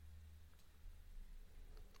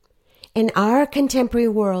In our contemporary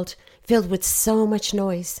world, filled with so much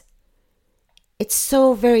noise, it's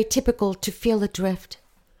so very typical to feel adrift,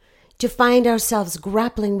 to find ourselves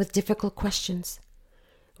grappling with difficult questions,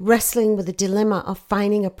 wrestling with the dilemma of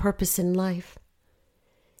finding a purpose in life.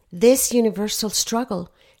 This universal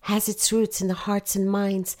struggle has its roots in the hearts and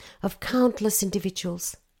minds of countless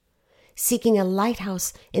individuals, seeking a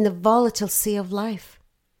lighthouse in the volatile sea of life.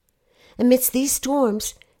 Amidst these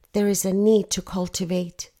storms, there is a need to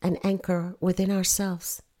cultivate an anchor within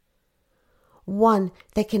ourselves, one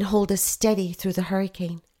that can hold us steady through the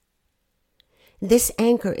hurricane. This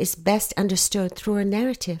anchor is best understood through a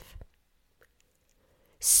narrative.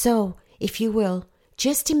 So, if you will,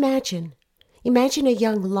 just imagine a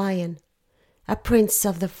young lion, a prince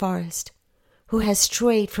of the forest, who has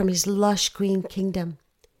strayed from his lush green kingdom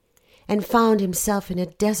and found himself in a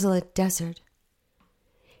desolate desert.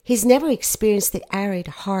 He's never experienced the arid,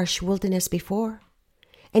 harsh wilderness before,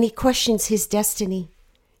 and he questions his destiny.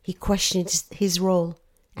 He questions his role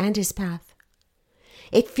and his path.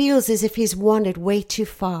 It feels as if he's wandered way too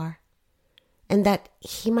far and that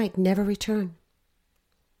he might never return.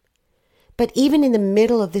 But even in the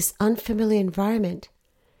middle of this unfamiliar environment,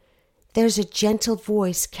 there's a gentle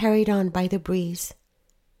voice carried on by the breeze,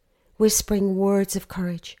 whispering words of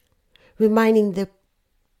courage, reminding the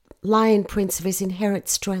lion prince of his inherent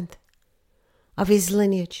strength, of his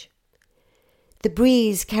lineage. The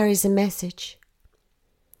breeze carries a message.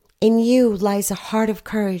 In you lies a heart of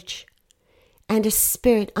courage and a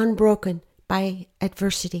spirit unbroken by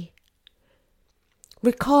adversity.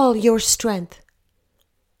 Recall your strength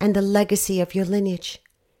and the legacy of your lineage,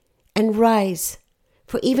 and rise,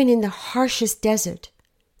 for even in the harshest desert,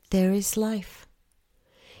 there is life.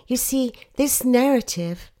 You see, this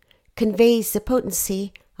narrative conveys the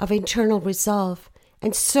potency of internal resolve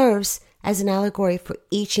and serves as an allegory for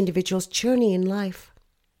each individual's journey in life.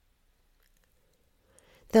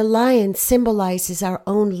 The lion symbolizes our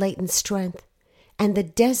own latent strength, and the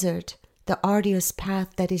desert, the arduous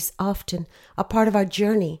path that is often a part of our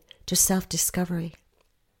journey to self-discovery.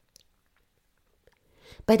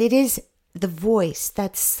 But it is the voice,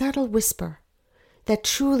 that subtle whisper, that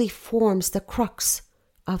truly forms the crux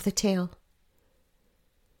of the tale.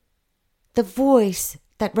 The voice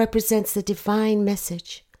that represents the divine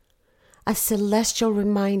message, a celestial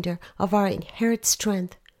reminder of our inherent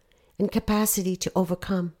strength and capacity to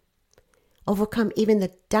overcome even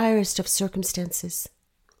the direst of circumstances.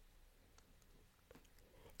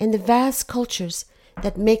 In the vast cultures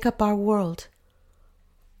that make up our world,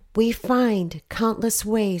 we find countless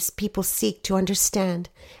ways people seek to understand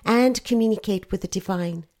and communicate with the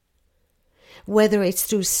divine. Whether it's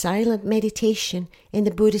through silent meditation in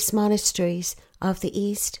the Buddhist monasteries of the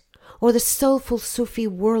East, or the soulful Sufi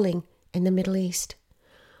whirling in the Middle East,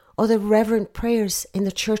 or the reverent prayers in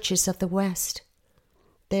the churches of the West,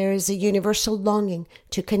 there is a universal longing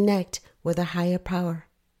to connect with a higher power.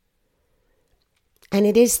 And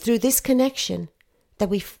it is through this connection that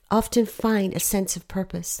we often find a sense of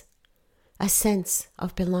purpose, a sense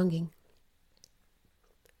of belonging.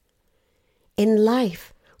 In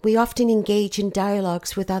life, we often engage in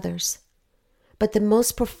dialogues with others, but the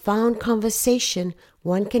most profound conversation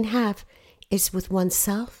one can have is with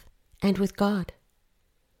oneself and with God.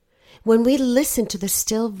 When we listen to the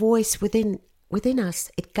still voice within us,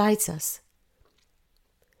 it guides us.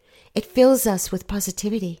 It fills us with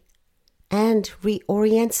positivity and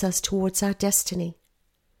reorients us towards our destiny.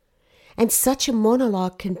 And such a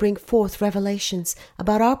monologue can bring forth revelations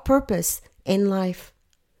about our purpose in life,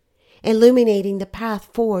 illuminating the path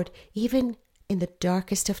forward even in the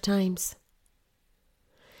darkest of times.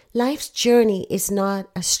 Life's journey is not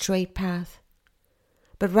a straight path,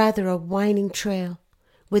 but rather a winding trail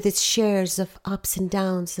with its shares of ups and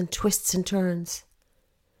downs and twists and turns.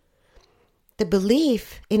 The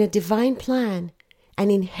belief in a divine plan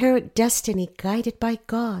and inherent destiny guided by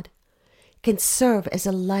God can serve as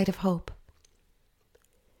a light of hope,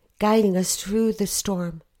 guiding us through the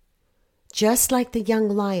storm. Just like the young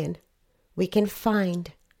lion, we can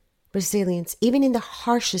find resilience even in the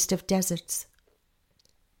harshest of deserts.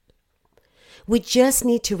 We just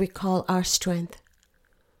need to recall our strength.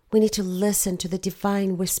 We need to listen to the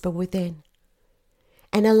divine whisper within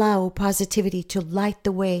and allow positivity to light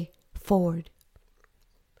the way forward.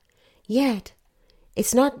 Yet,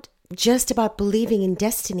 it's not just about believing in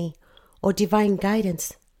destiny or divine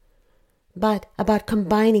guidance, but about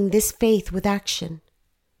combining this faith with action,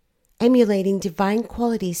 emulating divine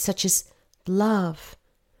qualities such as love,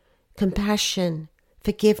 compassion,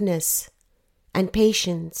 forgiveness, and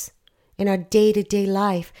patience in our day-to-day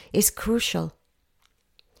life is crucial.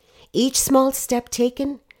 Each small step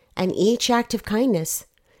taken and each act of kindness,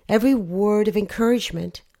 every word of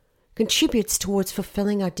encouragement contributes towards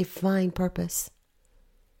fulfilling our divine purpose.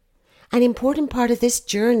 An important part of this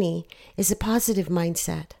journey is a positive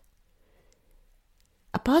mindset.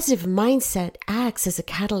 A positive mindset acts as a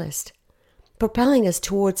catalyst, propelling us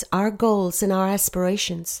towards our goals and our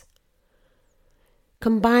aspirations.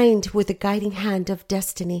 Combined with the guiding hand of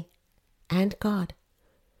destiny and God,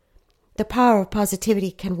 the power of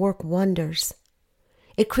positivity can work wonders.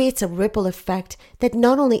 It creates a ripple effect that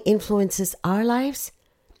not only influences our lives,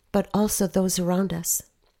 but also those around us.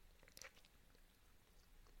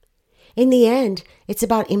 In the end, it's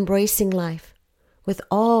about embracing life with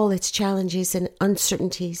all its challenges and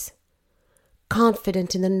uncertainties,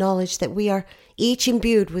 confident in the knowledge that we are each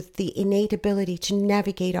imbued with the innate ability to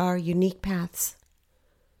navigate our unique paths.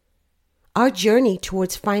 Our journey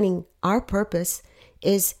towards finding our purpose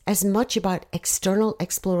is as much about external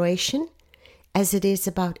exploration as it is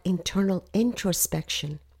about internal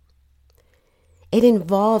introspection. It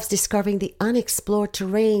involves discovering the unexplored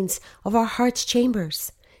terrains of our heart's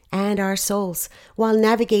chambers and our souls while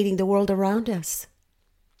navigating the world around us.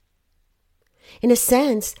 In a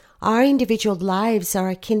sense, our individual lives are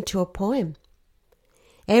akin to a poem.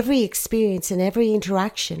 Every experience and every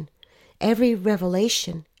interaction, every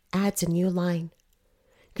revelation adds a new line,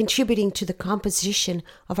 contributing to the composition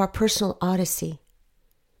of our personal odyssey.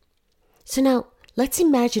 So now, let's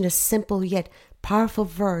imagine a simple yet powerful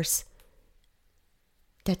verse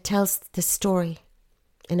that tells the story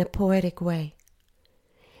in a poetic way.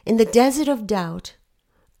 In the desert of doubt,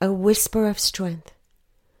 a whisper of strength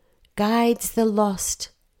guides the lost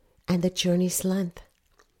and the journey's length.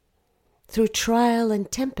 Through trial and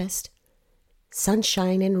tempest,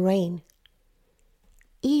 sunshine and rain,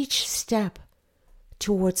 each step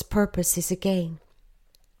towards purpose is a gain.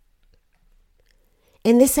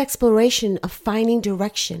 In this exploration of finding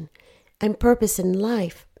direction and purpose in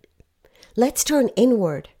life, let's turn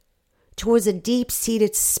inward towards a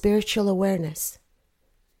deep-seated spiritual awareness.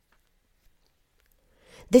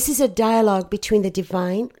 This is a dialogue between the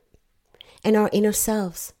divine and our inner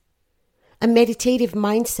selves, a meditative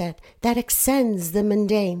mindset that ascends the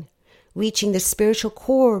mundane, reaching the spiritual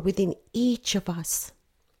core within each of us.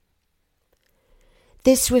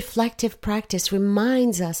 This reflective practice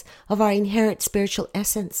reminds us of our inherent spiritual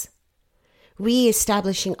essence,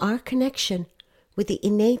 re-establishing our connection with the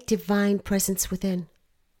innate divine presence within.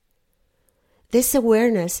 This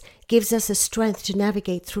awareness gives us a strength to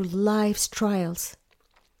navigate through life's trials,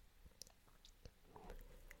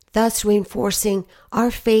 thus reinforcing our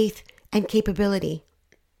faith and capability.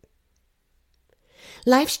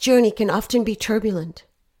 Life's journey can often be turbulent,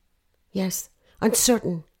 yes,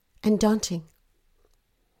 uncertain and daunting.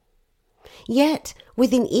 Yet,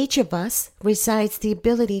 within each of us resides the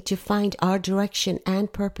ability to find our direction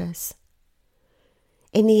and purpose.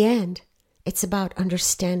 In the end, it's about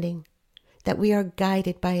understanding that we are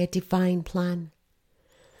guided by a divine plan.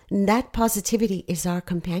 And that positivity is our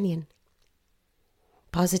companion.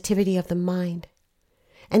 Positivity of the mind.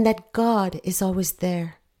 And that God is always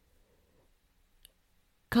there.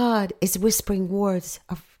 God is whispering words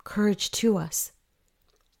of courage to us,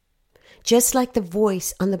 just like the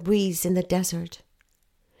voice on the breeze in the desert.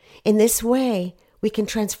 In this way, we can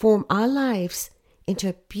transform our lives into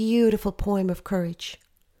a beautiful poem of courage,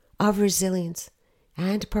 of resilience,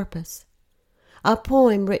 and purpose. A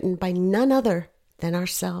poem written by none other than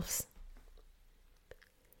ourselves.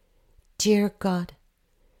 Dear God,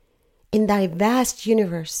 in thy vast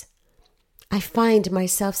universe, I find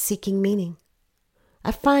myself seeking meaning.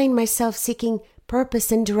 I find myself seeking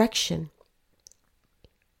purpose and direction.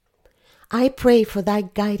 I pray for thy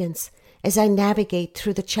guidance as I navigate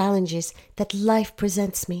through the challenges that life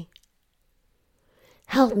presents me.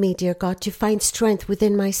 Help me, dear God, to find strength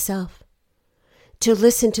within myself, to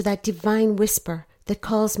listen to that divine whisper that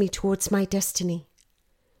calls me towards my destiny.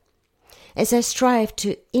 As I strive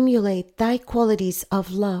to emulate thy qualities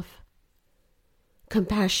of love,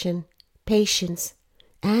 compassion, patience,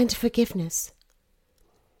 and forgiveness,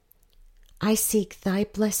 I seek thy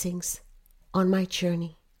blessings on my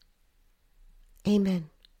journey. Amen.